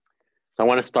So I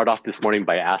want to start off this morning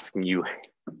by asking you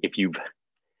if you've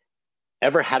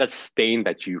ever had a stain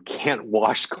that you can't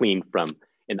wash clean from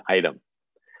an item.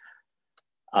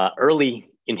 Early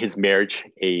in his marriage,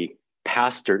 a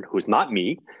pastor, who's not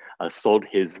me, sold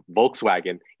his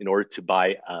Volkswagen in order to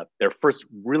buy their first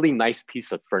really nice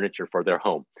piece of furniture for their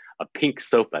home, a pink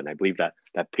sofa. And I believe that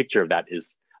picture of that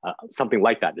is something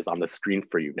like that is on the screen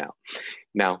for you now.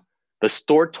 Now, the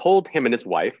store told him and his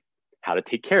wife how to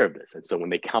take care of this. And so when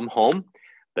they come home,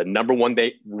 the number one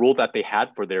rule that they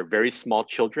had for their very small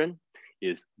children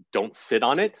is don't sit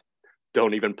on it,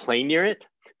 don't even play near it,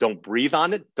 don't breathe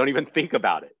on it, don't even think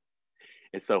about it.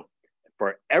 And so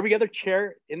for every other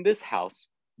chair in this house,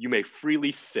 you may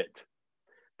freely sit,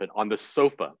 but on the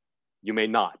sofa, you may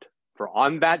not. For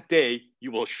on that day,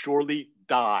 you will surely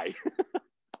die.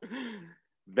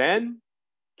 Then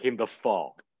came the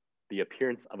fall, the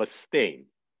appearance of a stain,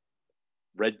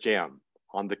 red jam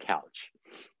on the couch.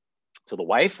 So the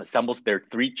wife assembles their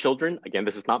 3 children. Again,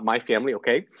 this is not my family,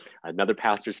 okay? Another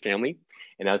pastor's family.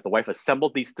 And as the wife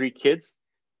assembled these 3 kids,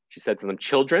 she said to them,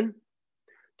 "Children,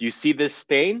 do you see this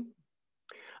stain?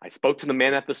 I spoke to the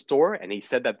man at the store, and he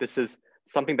said that this is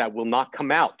something that will not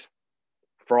come out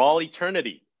for all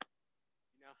eternity."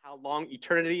 You know how long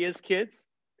eternity is, kids?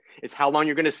 It's how long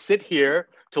you're going to sit here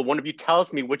till one of you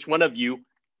tells me which one of you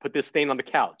put this stain on the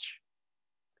couch.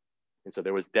 And so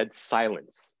there was dead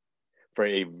silence for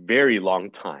a very long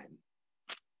time.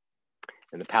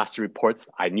 And the pastor reports,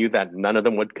 I knew that none of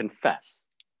them would confess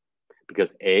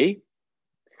because A,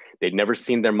 they'd never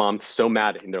seen their mom so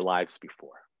mad in their lives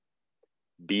before.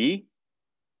 B,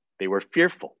 they were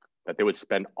fearful that they would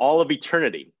spend all of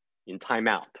eternity in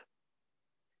timeout.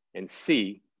 And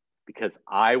C, because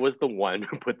I was the one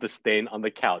who put the stain on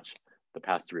the couch, the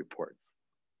pastor reports.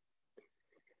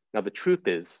 Now, the truth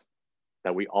is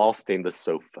that we all stain the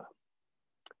sofa.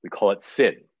 We call it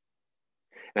sin.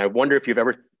 And I wonder if you've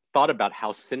ever thought about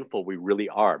how sinful we really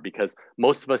are, because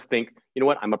most of us think, you know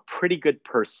what, I'm a pretty good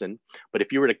person, but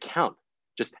if you were to count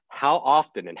just how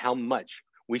often and how much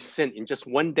we sin in just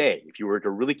one day, if you were to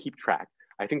really keep track,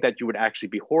 I think that you would actually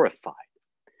be horrified.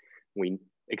 We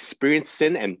experience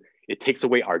sin and it takes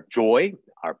away our joy,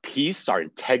 our peace, our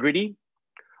integrity,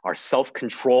 our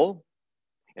self-control,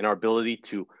 and our ability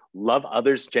to love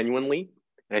others genuinely.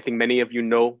 And I think many of you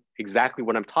know exactly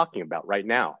what I'm talking about right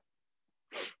now.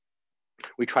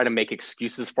 We try to make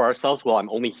excuses for ourselves. Well, I'm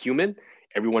only human.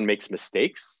 Everyone makes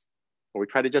mistakes. Or we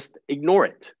try to just ignore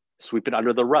it, sweep it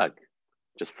under the rug,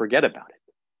 just forget about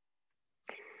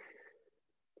it.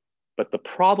 But the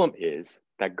problem is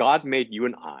that God made you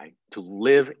and I to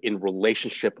live in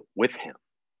relationship with him,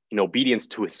 in obedience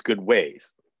to his good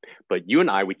ways. But you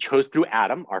and I, we chose through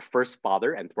Adam, our first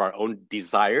father, and through our own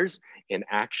desires and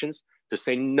actions to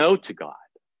say no to God.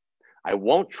 I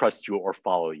won't trust you or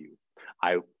follow you.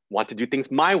 I want to do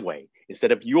things my way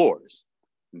instead of yours.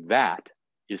 That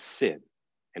is sin,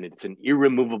 and it's an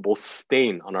irremovable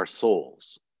stain on our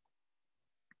souls.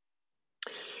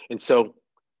 And so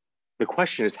the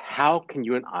question is, how can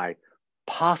you and I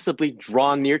possibly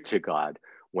draw near to God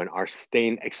when our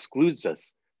stain excludes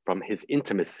us from his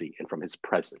intimacy and from his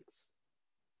presence?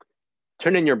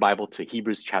 Turn in your Bible to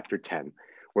Hebrews chapter 10.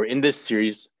 We're in this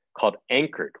series called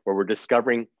Anchored, where we're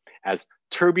discovering as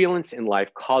turbulence in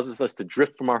life causes us to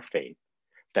drift from our faith,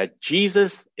 that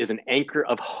Jesus is an anchor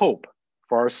of hope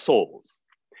for our souls.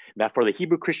 That for the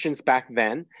Hebrew Christians back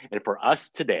then and for us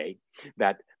today,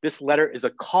 that this letter is a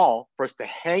call for us to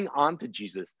hang on to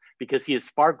Jesus because he is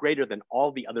far greater than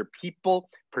all the other people,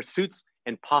 pursuits,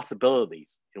 and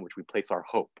possibilities in which we place our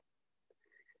hope.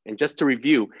 And just to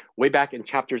review, way back in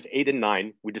chapters 8 and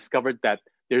 9, we discovered that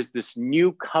there's this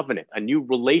new covenant, a new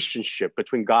relationship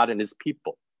between God and his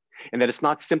people. And that it's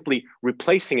not simply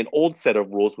replacing an old set of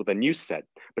rules with a new set,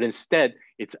 but instead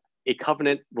it's a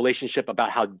covenant relationship about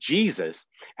how Jesus,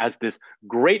 as this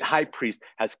great high priest,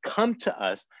 has come to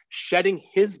us, shedding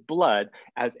his blood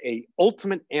as an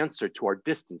ultimate answer to our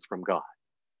distance from God.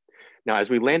 Now, as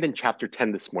we land in chapter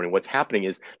 10 this morning, what's happening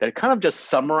is that it kind of just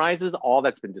summarizes all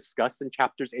that's been discussed in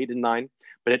chapters 8 and 9,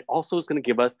 but it also is going to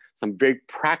give us some very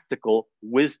practical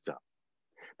wisdom.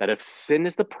 That if sin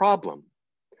is the problem,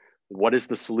 what is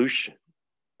the solution?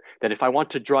 That if I want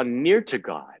to draw near to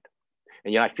God,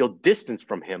 and yet I feel distance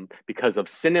from him because of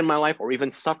sin in my life or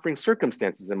even suffering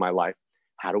circumstances in my life,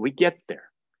 how do we get there?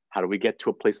 How do we get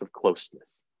to a place of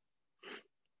closeness?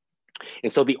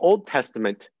 And so the Old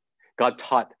Testament, God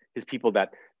taught his people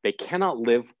that they cannot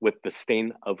live with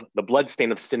the blood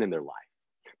stain of sin in their life,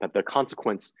 that the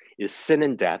consequence is sin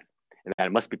and death, and that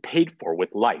it must be paid for with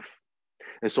life.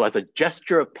 And so as a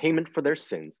gesture of payment for their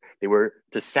sins, they were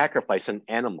to sacrifice an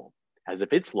animal. as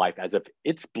if its life, as if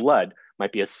its blood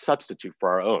might be a substitute for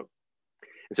our own.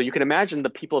 And so you can imagine the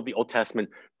people of the Old Testament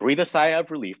breathe a sigh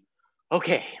of relief.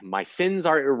 Okay, my sins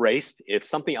are erased if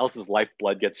something else's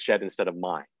lifeblood gets shed instead of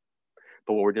mine.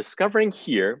 But what we're discovering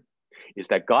here is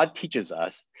that God teaches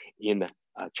us in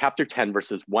chapter 10,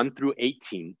 verses 1 through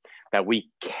 18, that we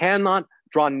cannot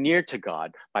draw near to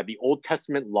God by the Old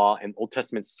Testament law and Old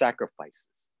Testament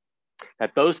sacrifices.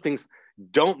 That those things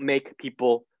don't make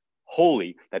people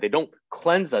holy, that they don't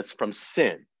cleanse us from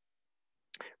sin,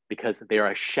 because they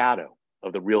are a shadow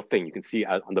of the real thing. You can see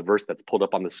on the verse that's pulled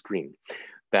up on the screen,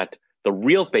 that the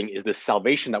real thing is this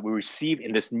salvation that we receive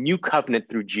in this new covenant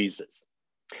through Jesus.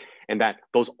 And that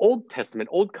those Old Testament,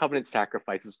 Old Covenant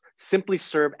sacrifices simply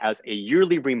serve as a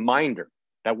yearly reminder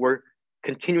that we're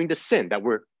continuing to sin, that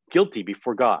we're guilty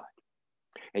before God.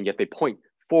 And yet they point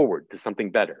forward to something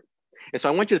better. And so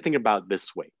I want you to think about it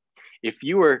this way. If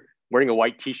you were wearing a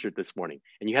white t-shirt this morning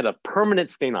and you had a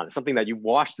permanent stain on it, something that you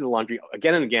washed through the laundry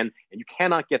again and again, and you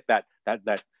cannot get that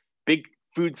big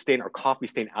food stain or coffee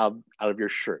stain out of your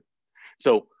shirt.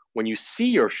 So when you see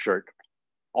your shirt,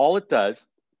 all it does,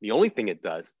 the only thing it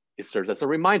does, it serves as a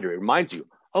reminder. It reminds you,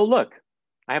 oh, look,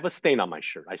 I have a stain on my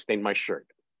shirt. I stained my shirt.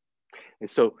 And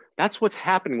so that's what's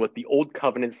happening with the Old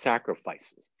Covenant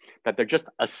sacrifices, that they're just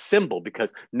a symbol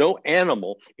because no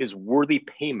animal is worthy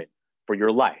payment for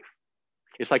your life.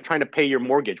 It's like trying to pay your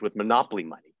mortgage with Monopoly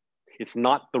money. It's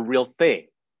not the real thing.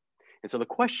 And so the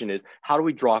question is, how do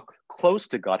we draw close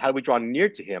to God? How do we draw near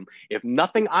to him if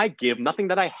nothing I give, nothing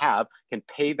that I have can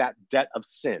pay that debt of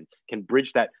sin, can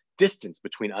bridge that distance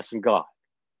between us and God?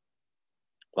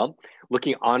 Well,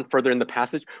 looking on further in the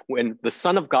passage, when the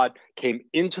Son of God came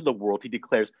into the world, he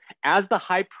declares, as the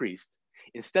high priest,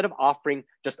 instead of offering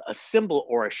just a symbol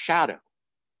or a shadow,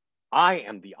 I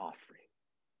am the offering.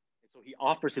 And so he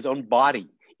offers his own body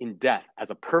in death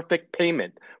as a perfect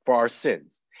payment for our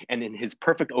sins, and in his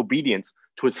perfect obedience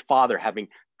to his Father, having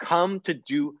come to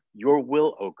do your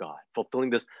will, O God, fulfilling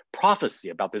this prophecy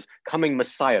about this coming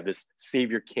Messiah, this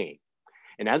Savior King.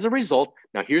 And as a result,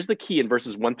 now here's the key in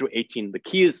verses 1 through 18. The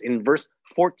key is in verse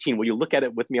 14. Will you look at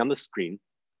it with me on the screen?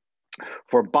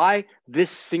 For by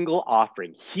this single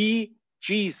offering, he,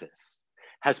 Jesus,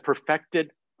 has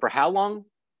perfected for how long?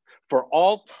 For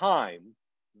all time,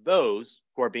 those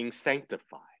who are being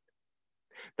sanctified.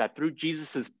 That through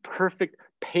Jesus's perfect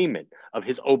payment of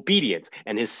his obedience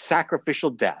and his sacrificial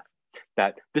death,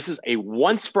 that this is a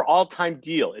once for all time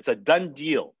deal. It's a done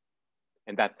deal.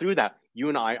 And that through that, you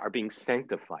and I are being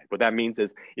sanctified. What that means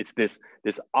is it's this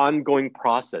ongoing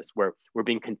process where we're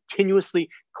being continuously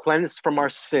cleansed from our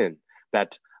sin,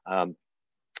 that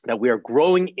we are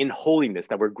growing in holiness,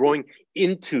 that we're growing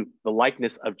into the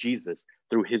likeness of Jesus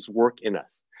through his work in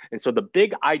us. And so the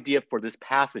big idea for this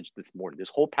passage this morning,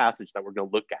 this whole passage that we're going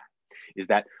to look at, is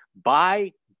that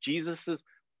by Jesus's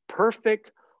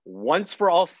perfect once for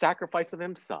all sacrifice of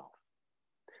himself,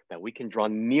 that we can draw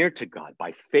near to God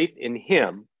by faith in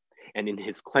him and in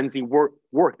his cleansing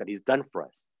work that he's done for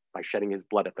us by shedding his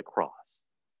blood at the cross.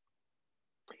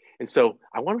 And so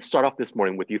I want to start off this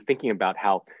morning with you thinking about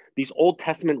how these Old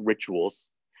Testament rituals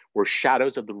were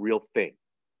shadows of the real thing.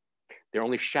 They're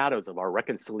only shadows of our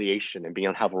reconciliation and being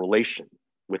able to have a relation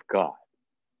with God.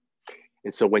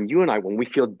 And so when you and I, when we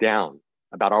feel down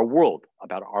about our world,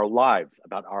 about our lives,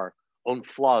 about our own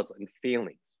flaws and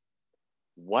failings,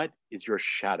 what is your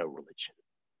shadow religion?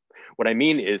 What I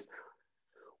mean is,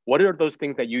 what are those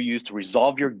things that you use to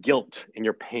resolve your guilt and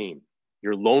your pain,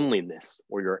 your loneliness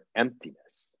or your emptiness?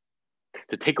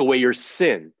 To take away your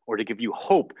sin or to give you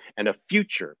hope and a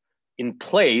future in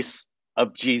place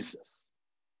of Jesus?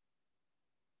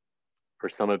 For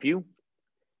some of you,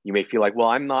 you may feel like, well,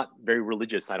 I'm not very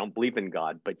religious. I don't believe in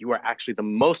God, but you are actually the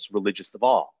most religious of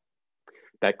all.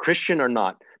 That Christian or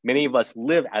not, many of us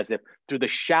live as if through the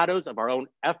shadows of our own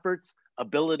efforts,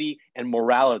 ability, and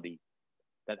morality,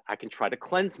 that I can try to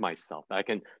cleanse myself, that I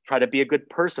can try to be a good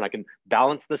person, I can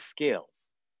balance the scales.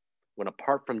 When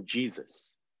apart from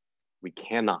Jesus, we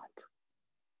cannot.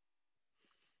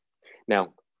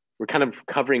 Now, we're kind of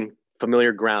covering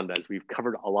familiar ground as we've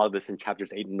covered a lot of this in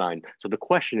chapters 8 and 9. So the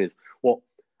question is, well,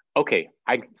 okay,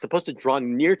 I'm supposed to draw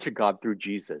near to God through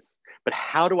Jesus, but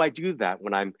how do I do that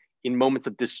when I'm in moments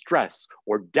of distress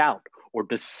or doubt or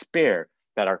despair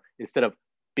that are, instead of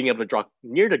being able to draw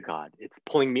near to God, it's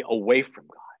pulling me away from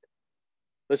God?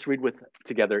 Let's read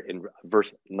together in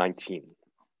verse 19.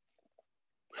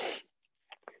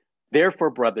 Therefore,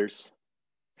 brothers,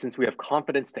 since we have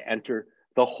confidence to enter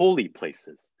the holy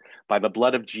places by the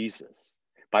blood of Jesus,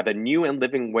 by the new and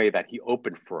living way that he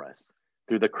opened for us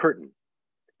through the curtain,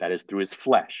 that is through his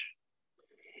flesh.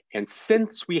 And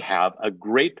since we have a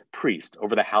great priest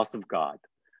over the house of God,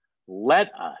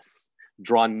 let us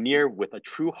draw near with a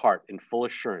true heart in full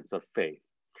assurance of faith,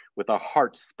 with our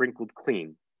hearts sprinkled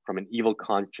clean from an evil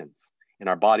conscience and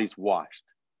our bodies washed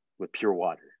with pure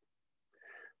water.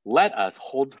 Let us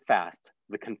hold fast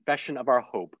the confession of our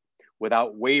hope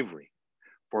without wavering,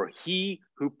 for he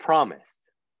who promised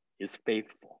is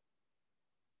faithful.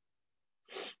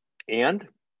 And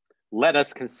let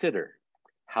us consider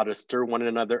how to stir one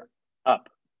another up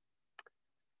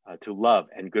to love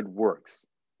and good works,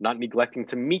 not neglecting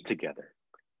to meet together,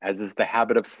 as is the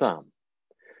habit of some,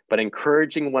 but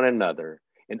encouraging one another,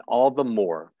 and all the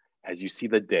more as you see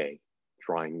the day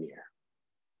drawing near.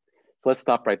 So let's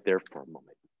stop right there for a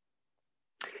moment.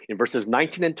 In verses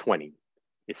 19 and 20,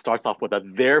 it starts off with a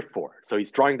therefore. So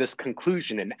he's drawing this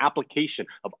conclusion and application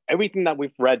of everything that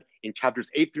we've read in chapters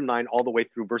 8 through 9, all the way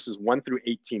through verses 1 through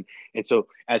 18. And so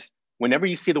whenever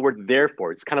you see the word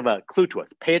therefore, it's kind of a clue to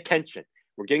us. Pay attention.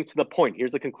 We're getting to the point.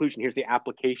 Here's the conclusion. Here's the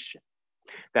application.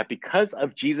 That because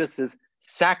of Jesus's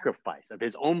sacrifice of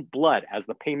his own blood as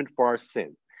the payment for our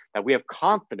sin, that we have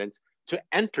confidence to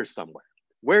enter somewhere.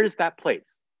 Where is that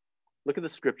place? Look at the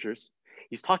scriptures.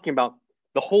 He's talking about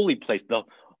the holy place,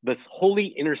 this holy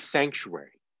inner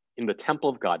sanctuary in the temple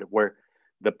of God, where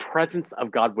the presence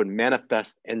of God would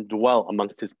manifest and dwell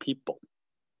amongst his people.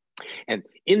 And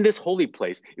in this holy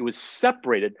place, it was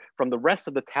separated from the rest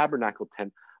of the tabernacle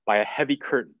tent by a heavy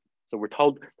curtain. So we're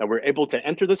told that we're able to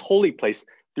enter this holy place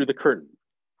through the curtain.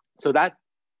 So that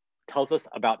tells us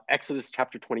about Exodus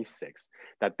chapter 26,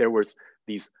 that there was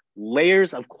these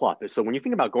layers of cloth. So when you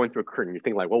think about going through a curtain, you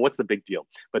think like, well, what's the big deal?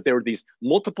 But there were these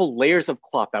multiple layers of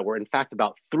cloth that were in fact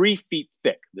about 3 feet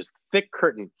thick. This thick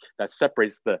curtain that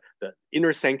separates the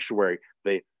inner sanctuary,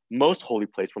 the most holy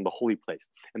place, from the holy place.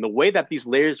 And the way that these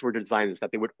layers were designed is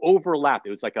that they would overlap.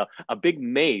 It was like a big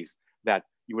maze that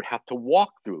you would have to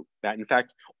walk through, that in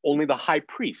fact, only the high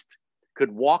priest could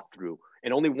walk through,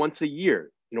 and only once a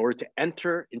year, in order to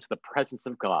enter into the presence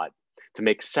of God, to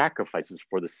make sacrifices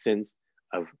for the sins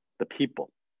of the people.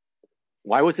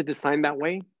 Why was it designed that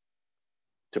way?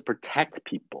 To protect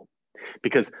people.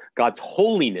 Because God's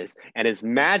holiness and his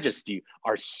majesty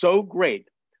are so great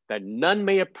that none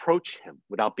may approach him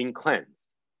without being cleansed.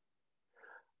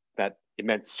 That it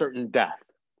meant certain death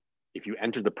if you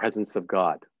entered the presence of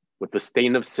God with the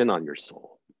stain of sin on your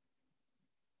soul.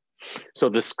 So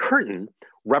this curtain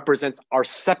represents our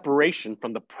separation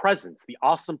from the presence, the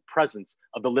awesome presence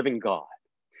of the living God.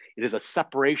 It is a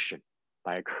separation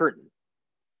by a curtain.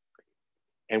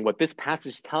 And what this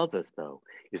passage tells us, though,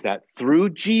 is that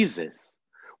through Jesus,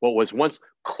 what was once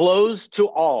closed to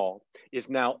all is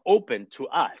now open to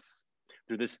us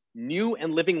through this new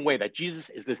and living way, that Jesus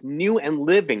is this new and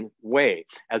living way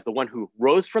as the one who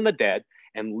rose from the dead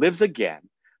and lives again,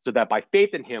 so that by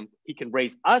faith in him, he can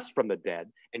raise us from the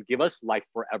dead and give us life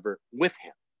forever with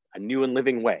him, a new and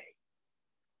living way.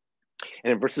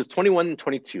 And in verses 21 and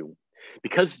 22,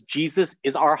 because Jesus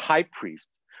is our high priest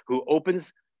who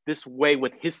opens this way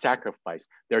with his sacrifice,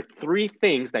 there are 3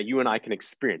 things that you and I can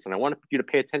experience. And I want you to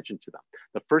pay attention to them.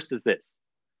 The first is this: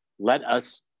 let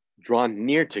us draw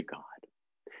near to God.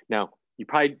 Now,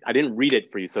 I didn't read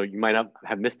it for you, so you might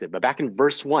have missed it. But back in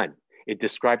verse 1, it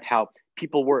described how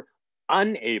people were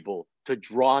unable to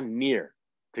draw near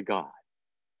to God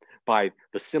by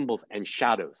the symbols and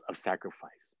shadows of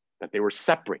sacrifice, that they were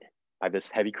separated by this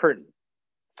heavy curtain.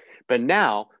 But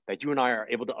now that you and I are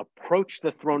able to approach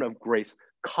the throne of grace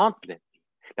confidently,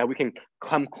 that we can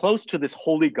come close to this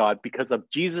holy God because of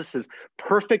Jesus's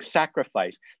perfect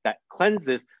sacrifice that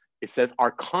cleanses, it says,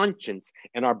 our conscience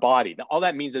and our body. All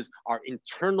that means is our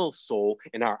internal soul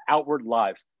and our outward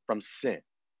lives from sin.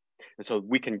 And so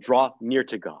we can draw near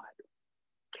to God.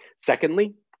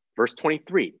 Secondly, verse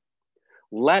 23,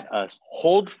 let us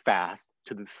hold fast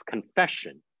to this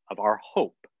confession of our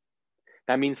hope.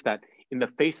 That means that in the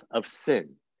face of sin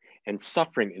and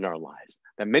suffering in our lives,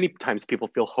 that many times people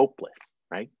feel hopeless,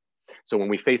 right? So when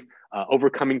we face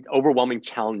overwhelming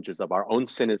challenges of our own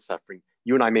sin and suffering,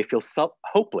 you and I may feel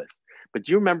hopeless. But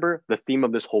do you remember the theme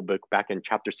of this whole book back in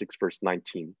chapter 6, verse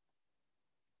 19?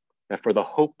 That for the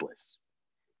hopeless,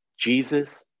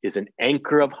 Jesus is an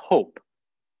anchor of hope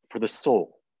for the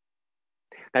soul.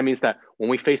 That means that when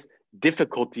we face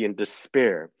difficulty and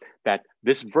despair, that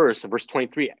this verse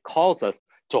 23, calls us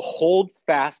to hold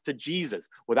fast to Jesus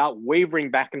without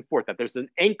wavering back and forth, that there's an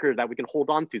anchor that we can hold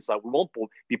on to so that we won't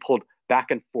be pulled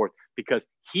back and forth, because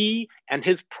he and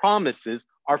his promises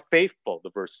are faithful, the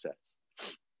verse says.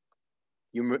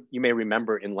 You may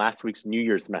remember in last week's New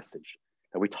Year's message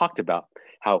that we talked about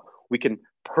how we can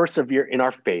persevere in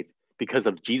our faith because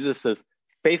of Jesus's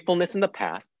faithfulness in the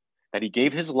past, that he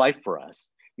gave his life for us,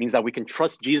 means that we can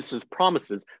trust Jesus'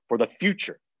 promises for the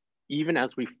future, even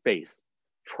as we face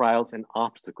trials and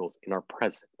obstacles in our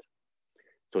present.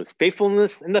 So his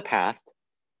faithfulness in the past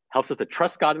helps us to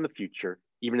trust God in the future,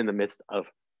 even in the midst of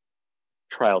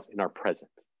trials in our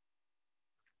present.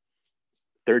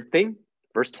 Third thing,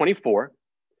 verse 24,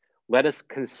 let us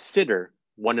consider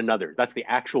one another. That's the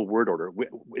actual word order.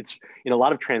 It's in a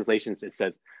lot of translations, it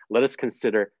says, let us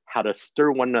consider how to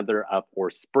stir one another up or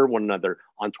spur one another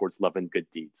on towards love and good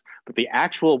deeds. But the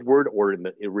actual word order in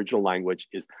the original language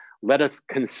is, let us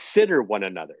consider one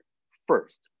another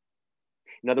first.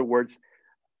 In other words,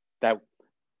 that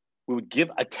we would give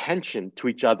attention to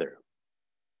each other,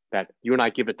 that you and I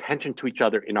give attention to each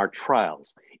other in our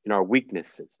trials, in our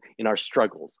weaknesses, in our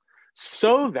struggles,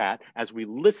 so that as we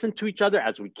listen to each other,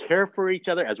 as we care for each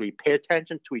other, as we pay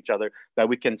attention to each other, that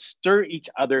we can stir each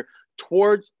other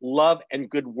towards love and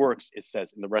good works, it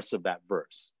says in the rest of that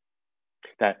verse.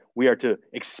 That we are to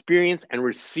experience and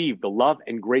receive the love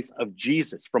and grace of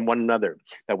Jesus from one another,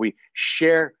 that we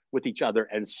share with each other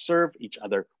and serve each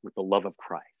other with the love of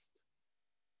Christ.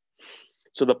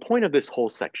 So the point of this whole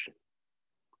section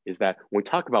is that when we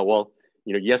talk about, well,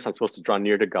 yes, I'm supposed to draw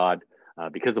near to God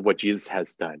because of what Jesus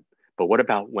has done. But what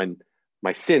about when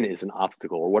my sin is an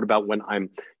obstacle? Or what about when I'm,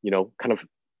 kind of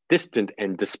distant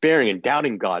and despairing and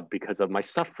doubting God because of my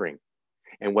suffering?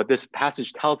 And what this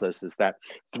passage tells us is that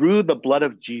through the blood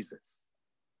of Jesus,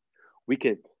 we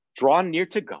can draw near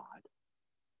to God,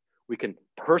 we can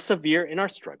persevere in our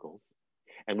struggles,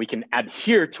 and we can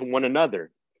adhere to one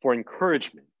another for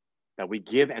encouragement that we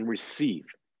give and receive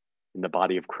in the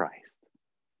body of Christ.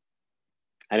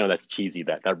 I know that's cheesy,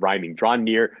 that rhyming, draw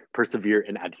near, persevere,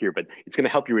 and adhere, but it's going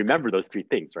to help you remember those three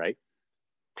things, right?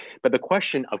 But the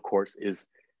question, of course, is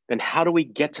then how do we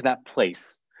get to that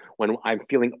place when I'm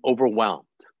feeling overwhelmed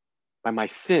by my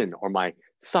sin or my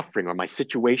suffering or my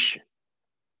situation?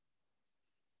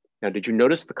 Now, did you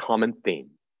notice the common theme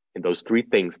in those three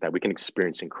things that we can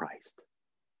experience in Christ?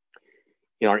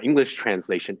 In our English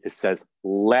translation, it says,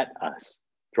 let us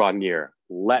draw near,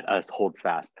 let us hold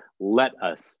fast, let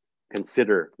us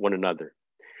consider one another.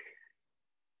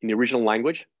 In the original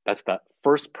language, that's the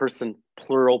first person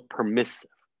plural permissive.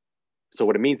 So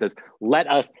what it means is, let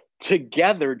us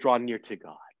together draw near to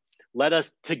God. Let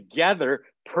us together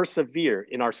persevere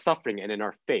in our suffering and in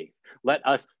our faith. Let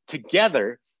us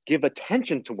together give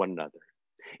attention to one another.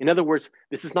 In other words,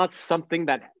 this is not something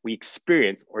that we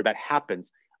experience or that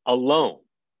happens alone.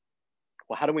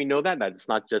 Well, how do we know that? That it's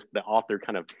not just the author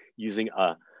kind of using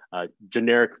a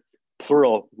generic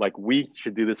plural, like we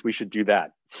should do this, we should do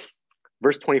that.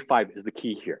 Verse 25 is the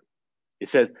key here. It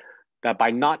says that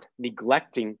by not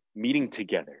neglecting meeting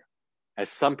together, as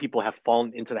some people have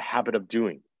fallen into the habit of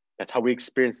doing, that's how we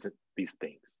experience these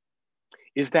things.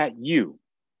 Is that you,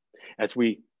 as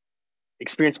we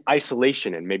experience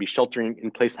isolation and maybe sheltering in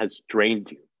place has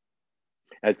drained you,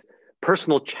 as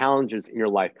personal challenges in your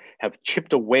life have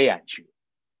chipped away at you?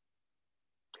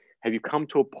 Have you come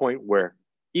to a point where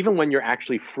even when you're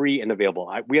actually free and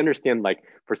available, we understand, like,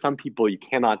 for some people, you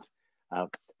cannot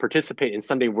participate in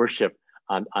Sunday worship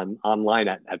online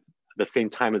at the same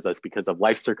time as us because of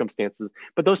life circumstances.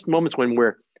 But those moments when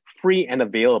we're free and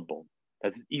available,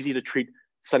 that's easy to treat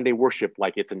Sunday worship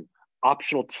like it's an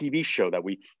optional TV show that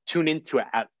we tune into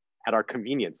at our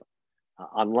convenience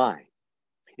online,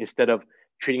 instead of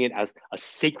treating it as a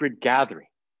sacred gathering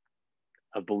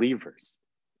of believers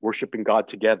worshiping God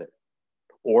together.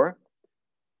 Or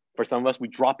for some of us, we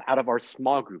drop out of our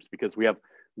small groups because we have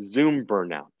Zoom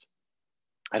burnout.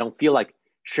 I don't feel like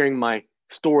sharing my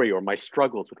story or my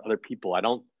struggles with other people. I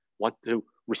don't want to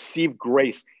receive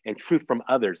grace and truth from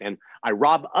others. And I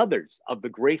rob others of the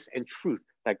grace and truth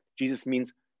that Jesus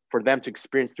means for them to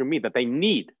experience through me, that they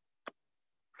need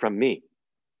from me.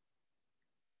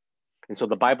 And so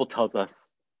the Bible tells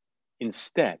us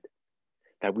instead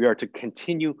that we are to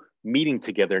continue meeting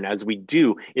together. And as we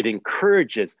do, it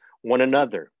encourages one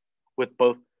another with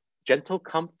both gentle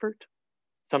comfort,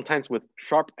 sometimes with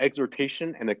sharp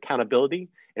exhortation and accountability.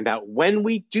 And that when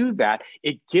we do that,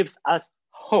 it gives us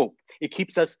hope. It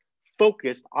keeps us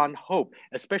focused on hope,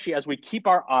 especially as we keep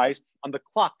our eyes on the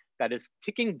clock that is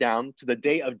ticking down to the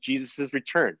day of Jesus's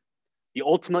return, the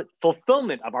ultimate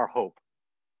fulfillment of our hope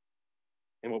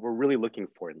and what we're really looking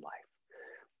for in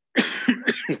life.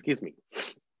 Excuse me.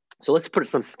 So let's put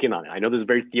some skin on it. I know this is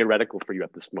very theoretical for you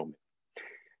at this moment.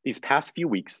 These past few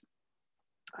weeks,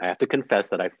 I have to confess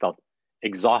that I felt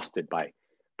exhausted by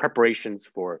preparations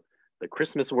for the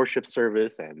Christmas worship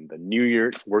service and the New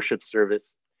Year's worship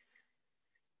service.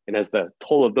 And as the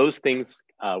toll of those things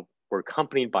were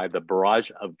accompanied by the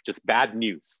barrage of just bad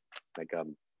news, like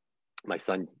my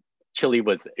son Chile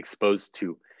was exposed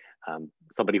to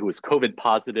somebody who was COVID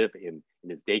positive in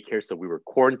his daycare. So we were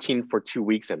quarantined for 2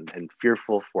 weeks and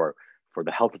fearful for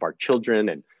the health of our children.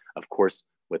 And of course,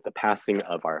 with the passing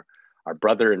of our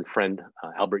brother and friend,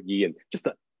 Albert Yi, and just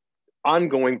an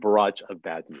ongoing barrage of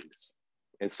bad news.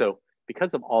 And so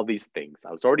because of all these things,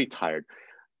 I was already tired.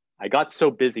 I got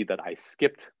so busy that I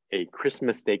skipped a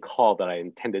Christmas Day call that I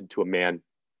intended to a man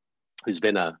who's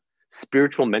been a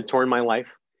spiritual mentor in my life,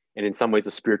 and in some ways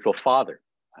a spiritual father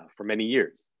for many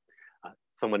years.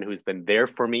 Someone who's been there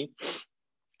for me.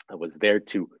 I was there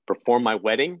to perform my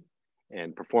wedding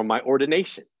and perform my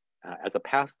ordination as a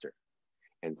pastor.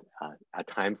 And at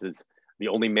times is the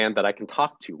only man that I can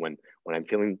talk to when I'm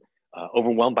feeling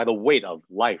overwhelmed by the weight of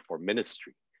life or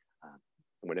ministry,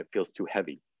 when it feels too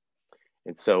heavy.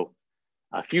 And so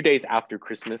a few days after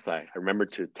Christmas, I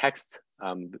remembered to text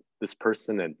this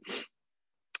person, and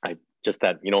I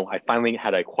finally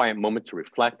had a quiet moment to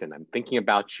reflect, and I'm thinking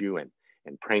about you and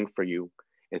praying for you.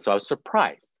 And so I was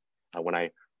surprised when I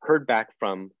heard back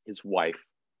from his wife,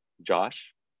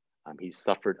 Josh. He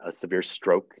suffered a severe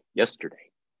stroke yesterday,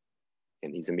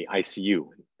 and he's in the ICU.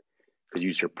 Could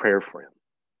use your prayer for him.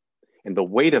 And the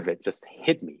weight of it just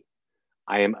hit me.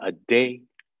 I am a day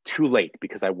too late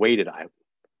because I waited.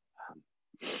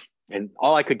 And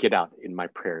all I could get out in my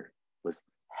prayer was,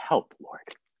 help, Lord.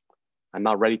 I'm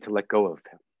not ready to let go of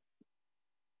him.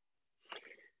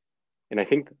 And I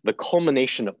think the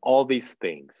culmination of all these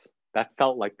things, that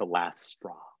felt like the last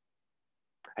straw.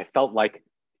 I felt like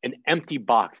an empty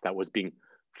box that was being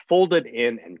folded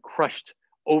in and crushed,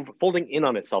 folding in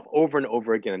on itself over and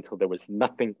over again until there was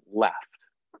nothing left.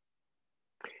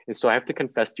 And so I have to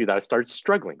confess to you that I started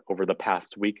struggling over the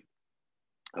past week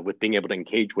with being able to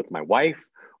engage with my wife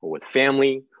or with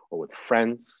family or with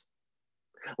friends.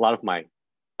 A lot of my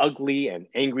ugly and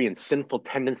angry and sinful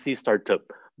tendencies started to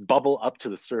bubble up to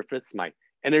the surface. My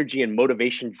energy and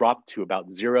motivation dropped to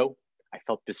about zero. I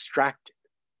felt distracted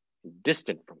and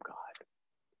distant from God.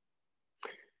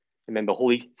 And then the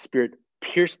Holy Spirit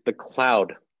pierced the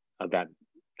cloud of that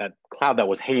cloud that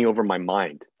was hanging over my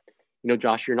mind. You know,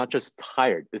 Josh, you're not just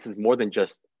tired. This is more than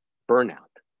just burnout.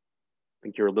 I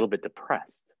think you're a little bit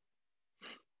depressed.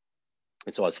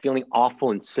 And so I was feeling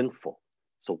awful and sinful.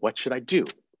 So what should I do?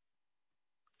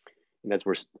 And as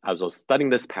I was studying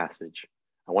this passage,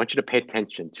 I want you to pay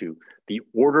attention to the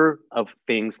order of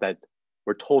things that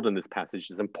we're told in this passage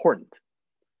is important.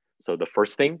 So the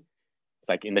first thing, it's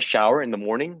like in the shower in the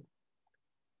morning,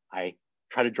 I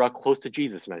try to draw close to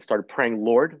Jesus, and I started praying,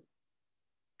 Lord,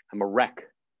 I'm a wreck,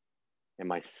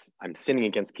 and I'm sinning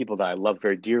against people that I love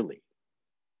very dearly.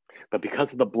 But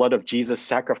because of the blood of Jesus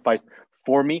sacrificed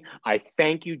for me, I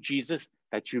thank you, Jesus,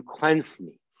 that you cleanse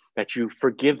me, that you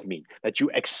forgive me, that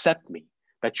you accept me,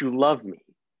 that you love me.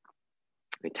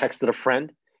 I texted a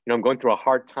friend, I'm going through a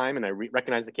hard time and I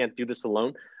recognize I can't do this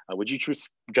alone. Would you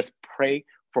just pray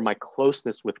for my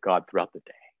closeness with God throughout the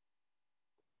day?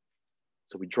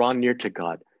 So we draw near to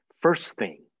God first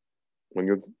thing when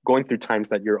you're going through times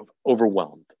that you're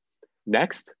overwhelmed.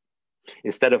 Next,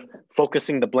 instead of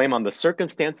focusing the blame on the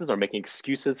circumstances or making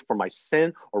excuses for my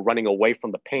sin or running away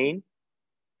from the pain,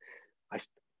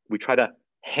 we try to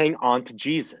hang on to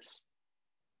Jesus.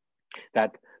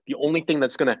 That the only thing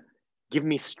that's going to give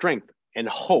me strength and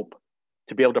hope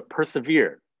to be able to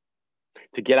persevere,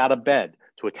 to get out of bed,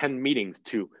 to attend meetings,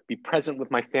 to be present with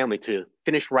my family, to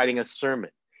finish writing a sermon,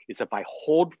 is if I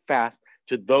hold fast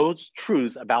to those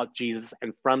truths about Jesus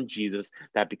and from Jesus,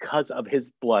 that because of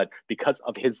his blood, because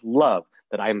of his love,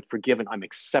 that I am forgiven, I'm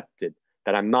accepted,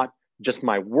 that I'm not just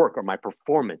my work or my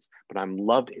performance, but I'm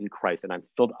loved in Christ and I'm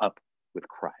filled up with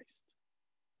Christ.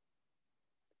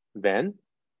 Then,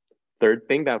 third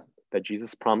thing that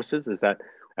Jesus promises is that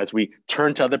as we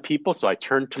turn to other people, so I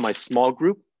turn to my small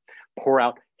group, pour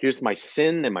out, here's my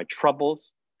sin and my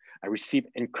troubles. I receive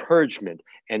encouragement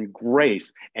and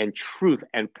grace and truth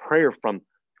and prayer from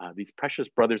these precious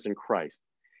brothers in Christ.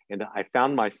 And I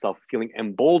found myself feeling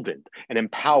emboldened and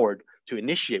empowered to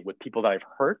initiate with people that I've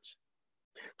hurt,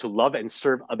 to love and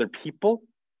serve other people.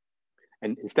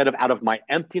 And instead of out of my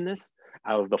emptiness,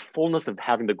 out of the fullness of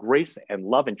having the grace and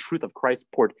love and truth of Christ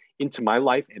poured into my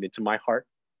life and into my heart,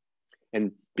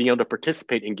 and being able to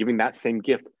participate in giving that same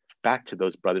gift back to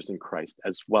those brothers in Christ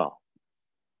as well.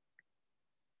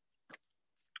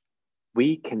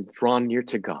 We can draw near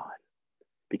to God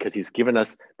because he's given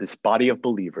us this body of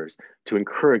believers to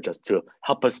encourage us, to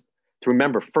help us to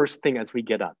remember first thing as we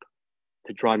get up,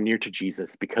 to draw near to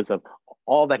Jesus because of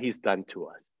all that he's done to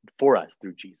us, for us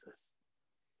through Jesus.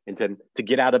 And then to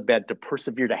get out of bed, to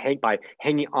persevere, to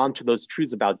hang on to those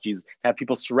truths about Jesus, to have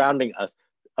people surrounding us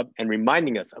and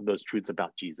reminding us of those truths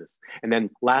about Jesus. And then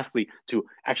lastly, to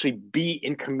actually be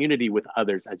in community with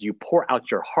others as you pour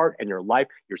out your heart and your life,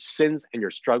 your sins and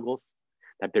your struggles,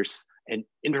 that there's an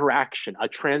interaction, a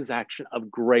transaction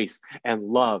of grace and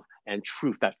love and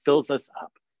truth that fills us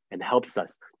up and helps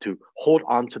us to hold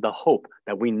on to the hope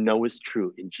that we know is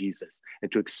true in Jesus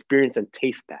and to experience and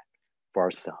taste that for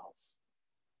ourselves.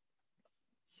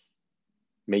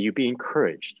 May you be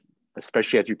encouraged,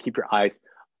 especially as you keep your eyes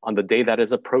on the day that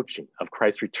is approaching of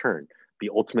Christ's return,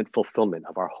 the ultimate fulfillment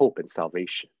of our hope and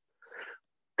salvation.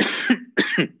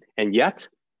 And yet,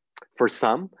 for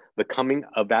some, the coming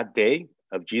of that day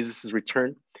of Jesus'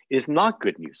 return is not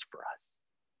good news for us.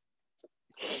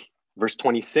 Verse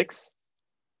 26,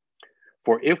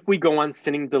 for if we go on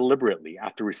sinning deliberately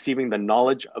after receiving the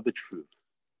knowledge of the truth,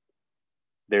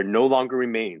 there no longer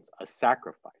remains a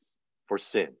sacrifice for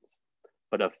sins,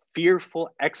 but a fearful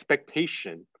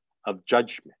expectation of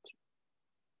judgment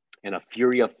and a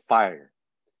fury of fire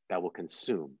that will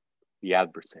consume the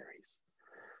adversaries.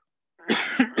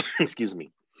 Excuse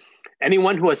me.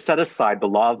 Anyone who has set aside the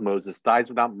law of Moses dies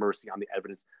without mercy on the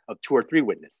evidence of 2 or 3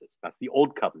 witnesses. That's the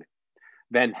old covenant.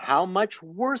 Then how much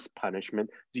worse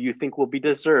punishment do you think will be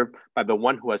deserved by the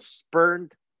one who has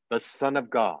spurned the Son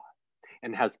of God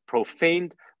and has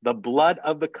profaned the blood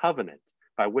of the covenant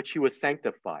by which he was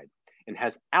sanctified and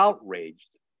has outraged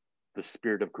the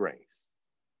Spirit of grace?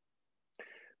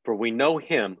 For we know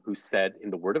him who said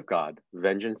in the word of God,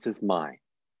 vengeance is mine,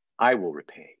 I will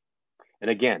repay.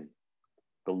 And again,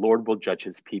 the Lord will judge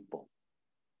his people.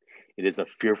 It is a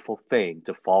fearful thing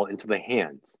to fall into the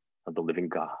hands of the living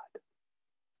God.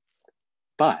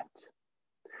 But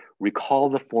recall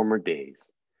the former days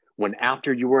when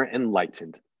after you were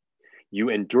enlightened, you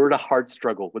endured a hard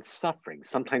struggle with suffering,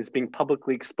 sometimes being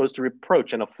publicly exposed to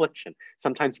reproach and affliction,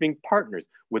 sometimes being partners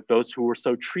with those who were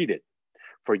so treated.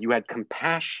 For you had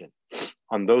compassion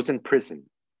on those in prison,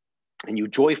 and you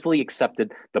joyfully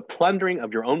accepted the plundering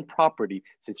of your own property,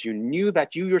 since you knew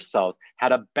that you yourselves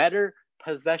had a better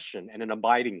possession and an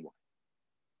abiding one.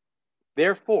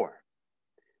 Therefore,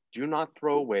 do not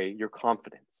throw away your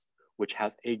confidence, which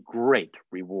has a great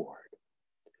reward.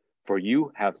 For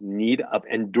you have need of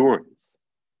endurance,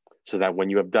 so that when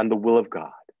you have done the will of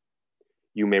God,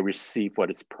 you may receive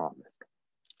what is promised.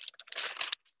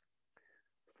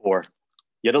 For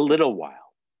yet a little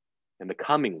while, and the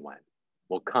coming one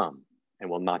will come and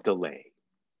will not delay.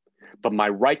 But my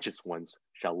righteous ones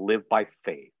shall live by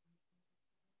faith.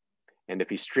 And if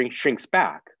he shrinks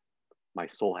back, my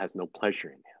soul has no pleasure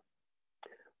in him.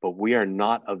 But we are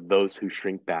not of those who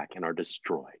shrink back and are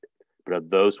destroyed, but of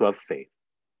those who have faith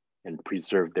and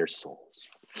preserve their souls.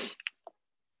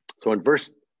 So in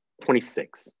verse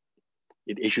 26,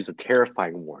 it issues a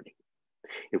terrifying warning.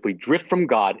 If we drift from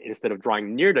God instead of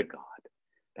drawing near to God,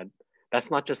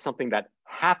 that's not just something that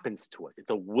happens to us.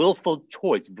 It's a willful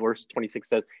choice. Verse 26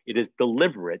 says it is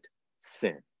deliberate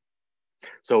sin.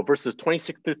 So verses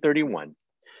 26 through 31,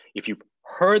 if you've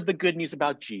heard the good news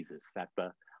about Jesus, that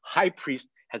the high priest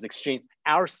has exchanged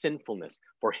our sinfulness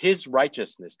for his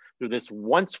righteousness through this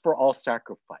once for all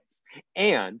sacrifice.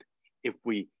 And if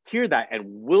we hear that and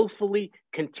willfully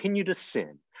continue to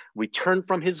sin, we turn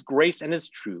from his grace and his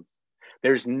truth,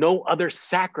 there's no other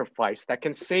sacrifice that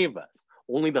can save us.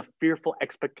 Only the fearful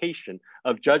expectation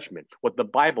of judgment, what the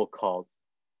Bible calls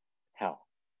hell.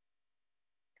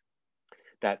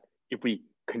 That if we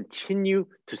continue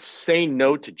to say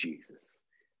no to Jesus,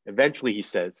 eventually he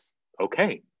says,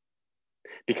 okay,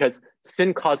 because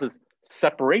sin causes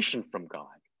separation from God,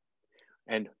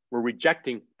 and we're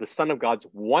rejecting the Son of God's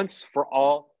once for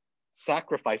all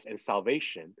sacrifice and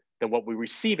salvation, then what we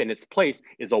receive in its place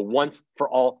is a once for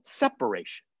all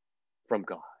separation from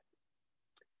God.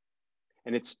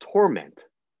 And its torment,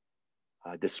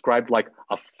 described like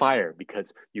a fire,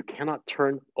 because you cannot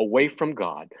turn away from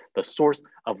God, the source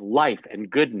of life and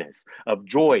goodness, of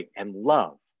joy and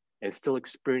love, and still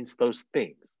experience those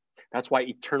things. That's why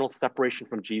eternal separation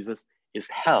from Jesus is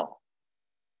hell.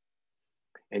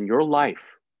 And your life,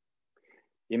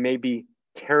 it may be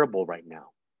terrible right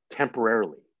now,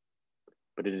 temporarily,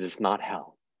 but it is not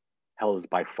hell. Hell is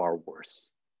by far worse.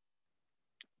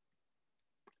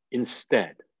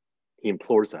 Instead, he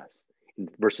implores us in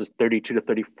verses 32 to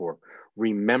 34,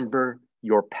 remember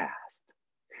your past.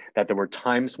 That there were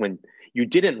times when you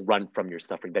didn't run from your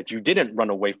suffering, that you didn't run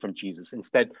away from Jesus.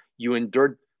 Instead, you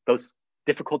endured those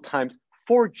difficult times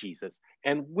for Jesus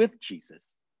and with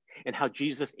Jesus. And how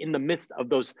Jesus, in the midst of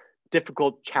those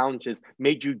difficult challenges,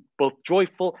 made you both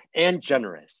joyful and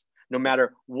generous. No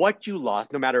matter what you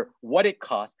lost, no matter what it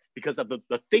cost, because of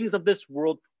the things of this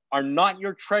world are not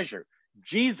your treasure.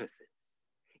 Jesus is.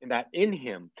 and that in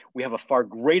him we have a far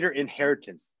greater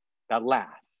inheritance that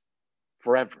lasts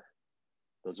forever.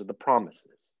 Those are the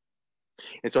promises.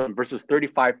 And so in verses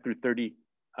 35 through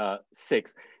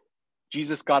 36,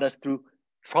 Jesus got us through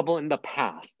trouble in the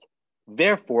past.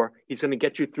 Therefore, he's going to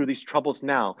get you through these troubles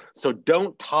now. So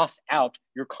don't toss out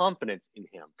your confidence in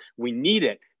him. We need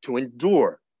it to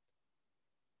endure,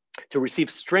 to receive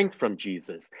strength from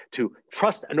Jesus, to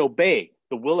trust and obey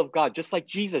the will of God, just like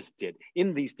Jesus did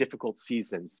in these difficult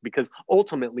seasons, because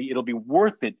ultimately it'll be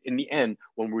worth it in the end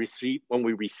when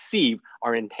we receive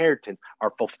our inheritance,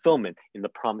 our fulfillment in the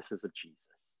promises of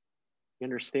Jesus. You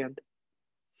understand?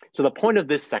 So the point of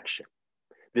this section,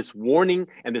 this warning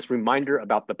and this reminder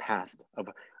about the past of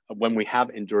when we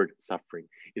have endured suffering,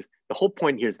 is the whole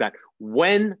point here is that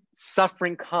when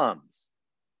suffering comes,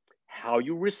 how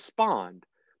you respond,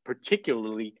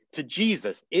 particularly to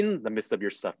Jesus in the midst of your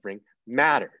suffering,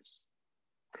 matters.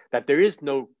 That there is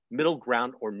no middle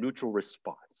ground or neutral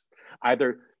response.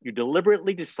 Either you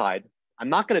deliberately decide, I'm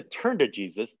not going to turn to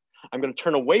Jesus, I'm going to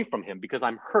turn away from him because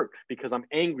I'm hurt, because I'm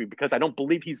angry, because I don't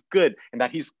believe he's good and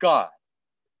that he's God.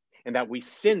 And that we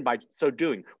sin by so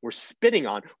doing. We're spitting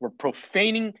on, we're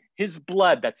profaning his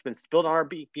blood that's been spilled on our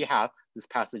behalf, this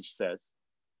passage says.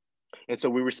 And so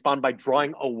we respond by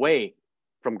drawing away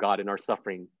from God in our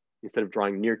suffering instead of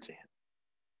drawing near to him.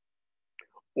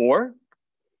 Or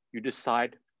you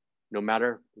decide, no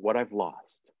matter what I've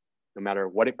lost, no matter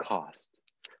what it cost,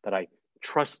 that I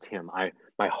trust him.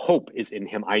 My hope is in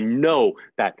him. I know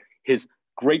that his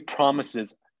great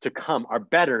promises to come are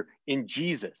better in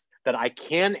Jesus, that I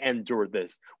can endure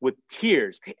this with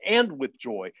tears and with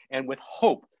joy and with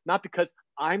hope, not because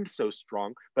I'm so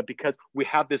strong, but because we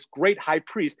have this great high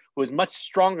priest who is much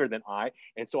stronger than I.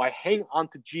 And so I hang on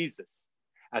to Jesus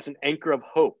as an anchor of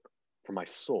hope for my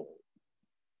soul.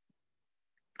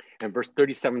 And verse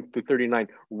 37 through 39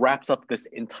 wraps up this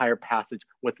entire passage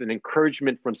with an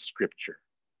encouragement from scripture,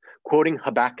 quoting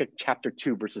Habakkuk chapter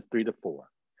 2, verses 3 to 4,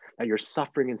 that your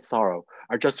suffering and sorrow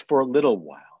are just for a little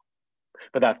while,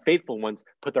 but that faithful ones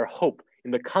put their hope in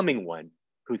the coming one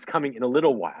who's coming in a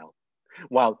little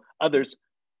while others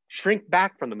shrink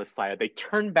back from the Messiah. They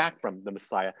turn back from the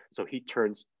Messiah, so he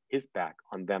turns his back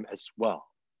on them as well.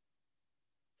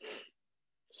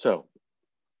 So,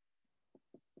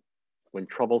 when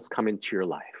troubles come into your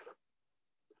life,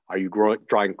 are you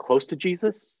drawing close to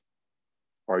Jesus,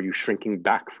 or are you shrinking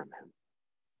back from him?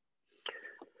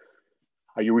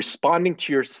 Are you responding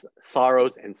to your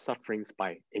sorrows and sufferings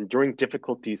by enduring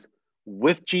difficulties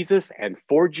with Jesus and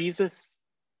for Jesus?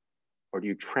 Or do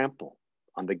you trample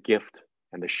on the gift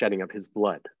and the shedding of his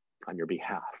blood on your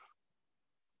behalf?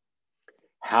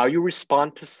 How you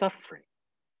respond to suffering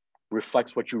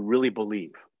reflects what you really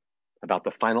believe about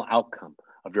the final outcome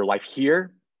of your life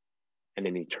here and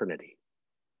in eternity.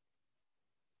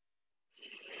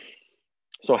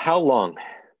 So how long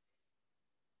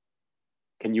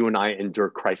can you and I endure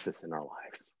crisis in our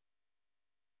lives?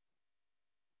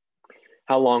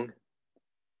 How long,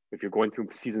 if you're going through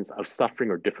seasons of suffering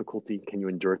or difficulty, can you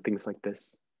endure things like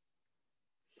this?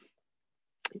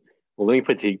 Well, let me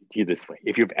put it to you this way.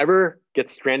 If you've ever get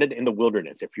stranded in the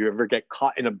wilderness, if you ever get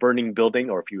caught in a burning building,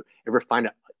 or if you ever find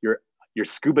your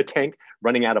scuba tank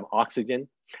running out of oxygen,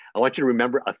 I want you to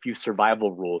remember a few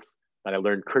survival rules that I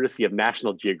learned courtesy of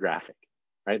National Geographic.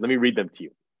 Right? Let me read them to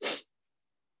you.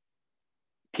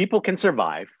 People can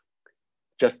survive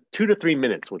just 2 to 3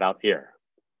 minutes without air,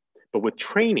 but with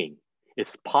training,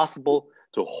 it's possible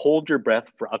to hold your breath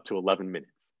for up to 11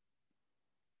 minutes.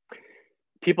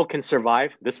 People can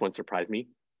survive, this one surprised me,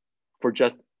 for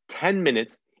just 10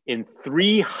 minutes in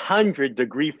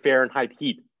 300-degree Fahrenheit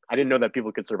heat. I didn't know that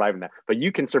people could survive in that, but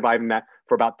you can survive in that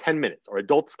for about 10 minutes, or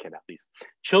adults can at least.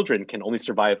 Children can only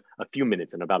survive a few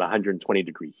minutes in about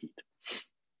 120-degree heat.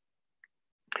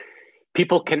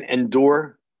 People can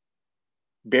endure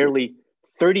barely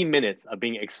 30 minutes of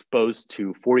being exposed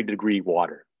to 40-degree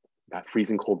water, that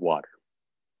freezing cold water.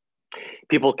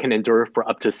 People can endure for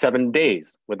up to 7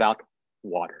 days without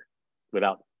water,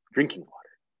 without drinking water.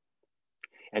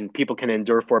 And people can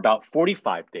endure for about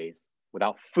 45 days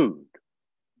without food.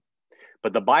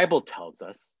 But the Bible tells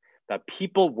us that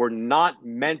people were not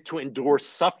meant to endure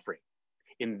suffering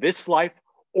in this life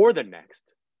or the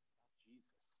next.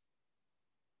 Jesus.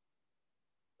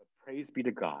 But praise be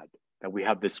to God that we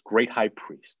have this great high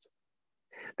priest,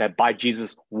 that by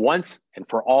Jesus once and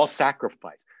for all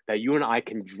sacrifice, that you and I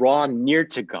can draw near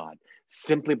to God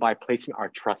simply by placing our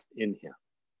trust in him.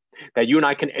 That you and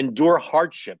I can endure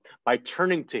hardship by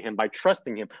turning to him, by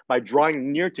trusting him, by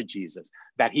drawing near to Jesus.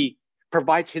 That he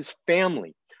provides his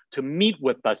family to meet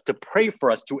with us, to pray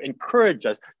for us, to encourage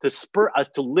us, to spur us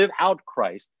to live out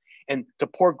Christ. and to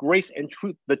pour grace and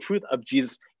truth, the truth of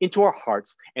Jesus into our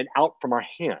hearts and out from our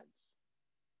hands.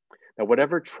 That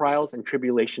whatever trials and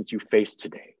tribulations you face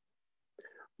today,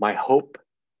 my hope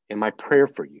and my prayer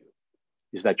for you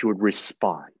is that you would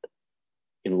respond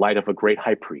in light of a great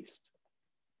high priest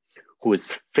who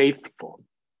is faithful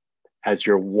as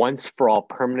your once for all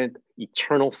permanent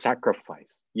eternal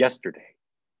sacrifice yesterday,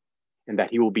 and that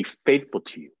he will be faithful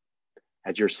to you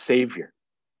as your Savior,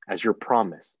 as your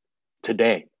promise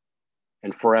today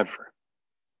and forever.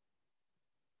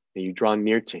 May you draw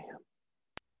near to him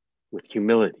with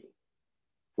humility,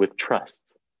 with trust,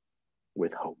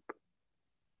 with hope.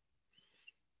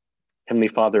 Heavenly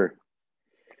Father,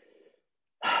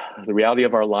 the reality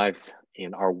of our lives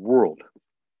and our world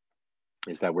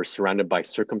is that we're surrounded by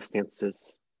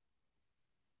circumstances.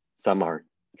 Some are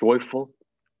joyful,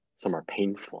 some are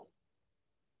painful.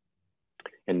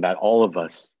 And that all of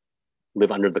us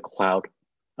live under the cloud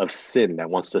of sin that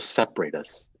wants to separate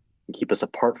us and keep us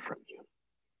apart from you.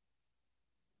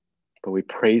 But we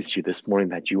praise you this morning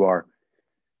that you are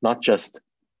not just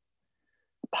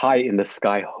pie in the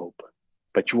sky hope,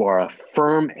 but you are a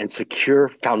firm and secure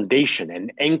foundation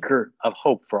and anchor of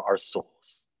hope for our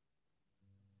souls.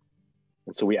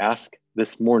 And so we ask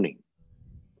this morning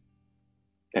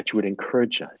that you would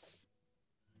encourage us,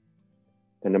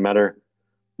 that no matter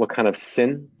what kind of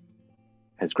sin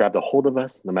has grabbed a hold of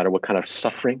us, no matter what kind of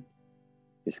suffering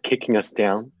is kicking us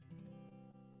down,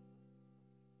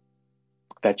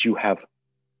 that you have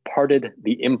parted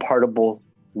the impartable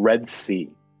Red Sea,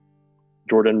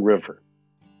 Jordan River,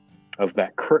 of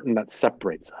that curtain that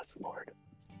separates us, Lord.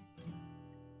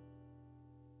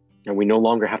 And we no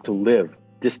longer have to live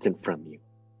distant from you.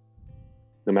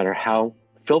 No matter how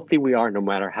filthy we are, no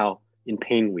matter how in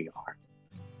pain we are,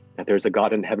 that there's a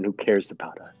God in heaven who cares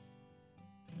about us.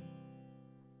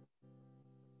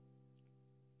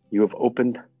 You have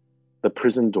opened the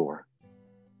prison door.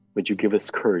 Would you give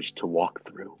us courage to walk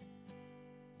through?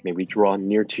 May we draw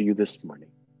near to you this morning.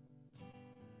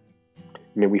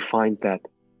 May we find that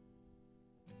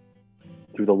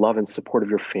through the love and support of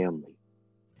your family,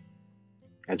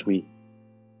 as we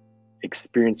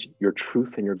experience your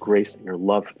truth and your grace and your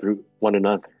love through one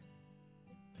another,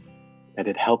 that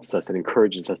it helps us and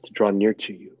encourages us to draw near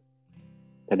to you,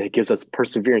 that it gives us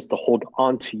perseverance to hold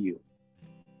on to you,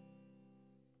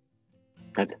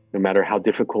 that no matter how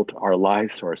difficult our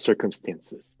lives or our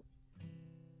circumstances,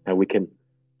 that we can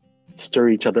stir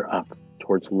each other up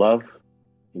towards love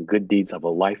and good deeds of a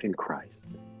life in Christ.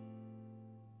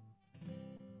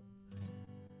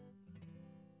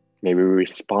 May we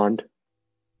respond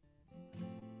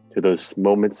to those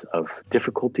moments of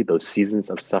difficulty, those seasons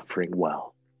of suffering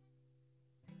well.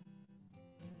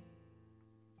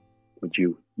 Would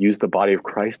you use the body of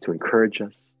Christ to encourage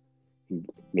us?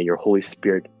 May your Holy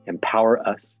Spirit empower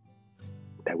us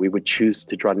that we would choose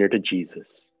to draw near to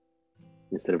Jesus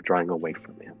instead of drawing away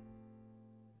from him.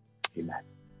 Amen.